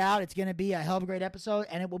check that out. It's going to be a hell of a great episode,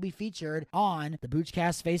 and it will be featured on the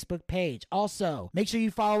Boochcast Facebook page. Also, make sure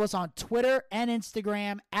you follow us on Twitter and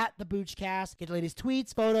Instagram at the Boochcast. Get the latest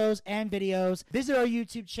tweets, photos, and videos. Visit our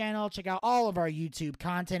YouTube channel. Check out all of our YouTube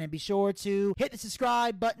content, and be sure to hit the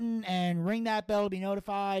subscribe button and ring that bell to be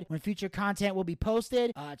notified when future content will be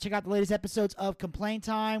posted. Check out the latest episodes of Complaint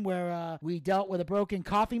Time, where we dealt with a broken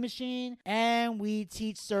coffee machine, and we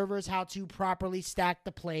teach servers how to properly stack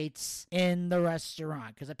the plates in the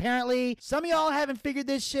restaurant, because apparently some of y'all haven't figured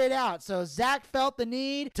this shit out. So Zach felt the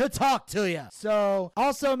need to talk to you. So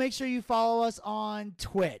also make sure you follow us on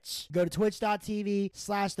Twitch. Go to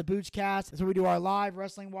twitch.tv/theboochcast. That's where we do our live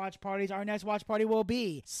wrestling watch parties. Our next watch party will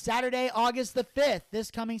be Saturday, August the 5th,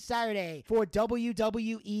 this coming Saturday, for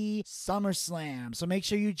WWE SummerSlam. So make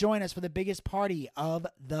sure you join us for the biggest party of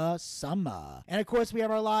the summer. And of course, we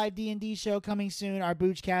have our live D&D show coming soon, our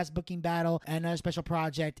Boochcast booking battle, and another special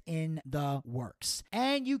project in the works.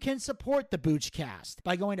 And you can support the Boochcast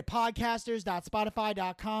by going to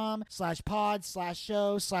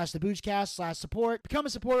podcasters.spotify.com/pod/show/theboochcast/support. Become a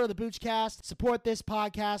supporter of the Boochcast. Support this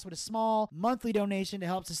podcast with a small monthly donation to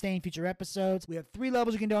help sustain future episodes. We have 3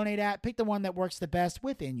 levels you can donate at. Pick the one that works the best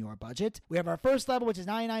within your budget. We have our first level, which is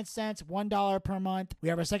 99 cents, $1 per month. We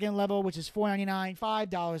have our second level, which is $4.99,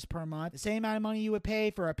 $5 per month. The same amount of money you would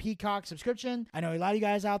pay for a Peacock subscription. I know a lot of you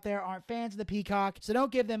guys out there aren't fans of the Peacock, so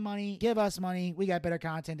don't give them money. Give us money. We got better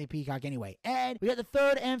content than Peacock anyway. And we got the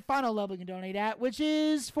third and final level you can donate at, which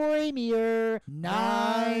is for a mere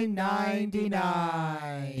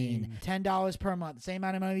 $9.99. $10 per month. The same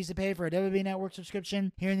amount of money we used to pay for a WWE Network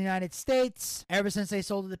subscription here in the United States. Ever since they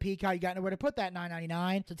sold it to Peacock, you got nowhere to put that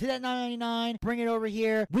 $9.99. So take that $9.99, bring it over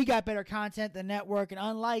here. We got better content than network, and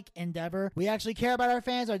unlike Endeavor, we actually care about our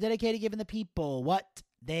fans, are dedicated to giving the people what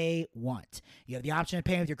they want. You have the option of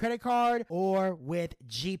paying with your credit card or with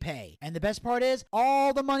GPay. And the best part is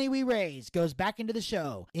all the money we raise goes back into the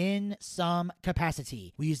show in some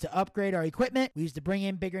capacity. We use to upgrade our equipment, we use to bring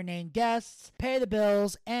in bigger name guests, pay the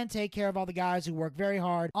bills, and take care of all the guys who work very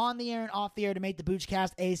hard on the air and off the air to make the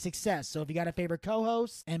Boochcast a success. So if you got a favorite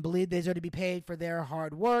co-host and believe they deserve to be paid for their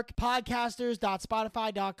hard work,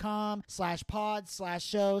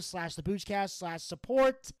 podcasters.spotify.com/pod/show/the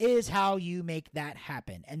Boochcast/support is how you make that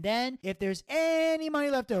happen. And then if there's any money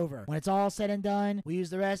left over, when it's all said and done, we use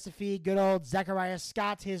the rest to feed good old Zachariah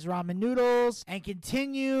Scott his ramen noodles and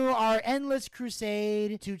continue our endless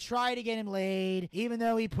crusade to try to get him laid, even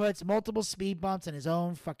though he puts multiple speed bumps in his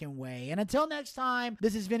own fucking way. And until next time,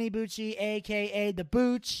 this is Vinny Bucci, aka The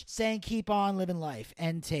Booch, saying keep on living life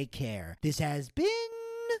and take care. This has been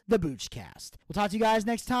the Boochcast. We'll talk to you guys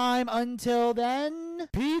next time. Until then,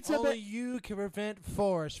 pizza. Only you can prevent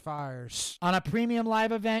forest fires. On a premium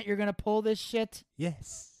live event, you're gonna pull this shit?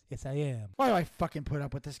 Yes. Yes, I am. Why do I fucking put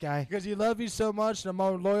up with this guy? Because you love you so much and I'm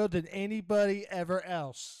more loyal than anybody ever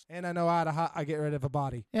else. And I know how I get rid of a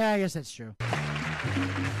body. Yeah, I guess that's true.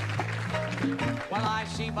 Well, I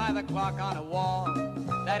see by the clock on a wall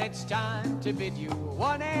that it's time to bid you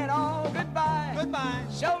one and all goodbye. Goodbye.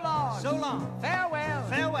 So long. So long. Farewell.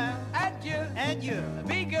 Farewell. Adieu. Adieu.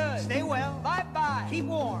 Be good. Stay well. Bye-bye. Keep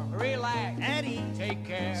warm. Relax. At ease. Take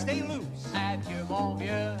care. Stay loose. Adieu, mon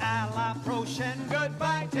vieux. À la prochaine.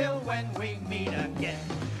 Goodbye till when we meet again.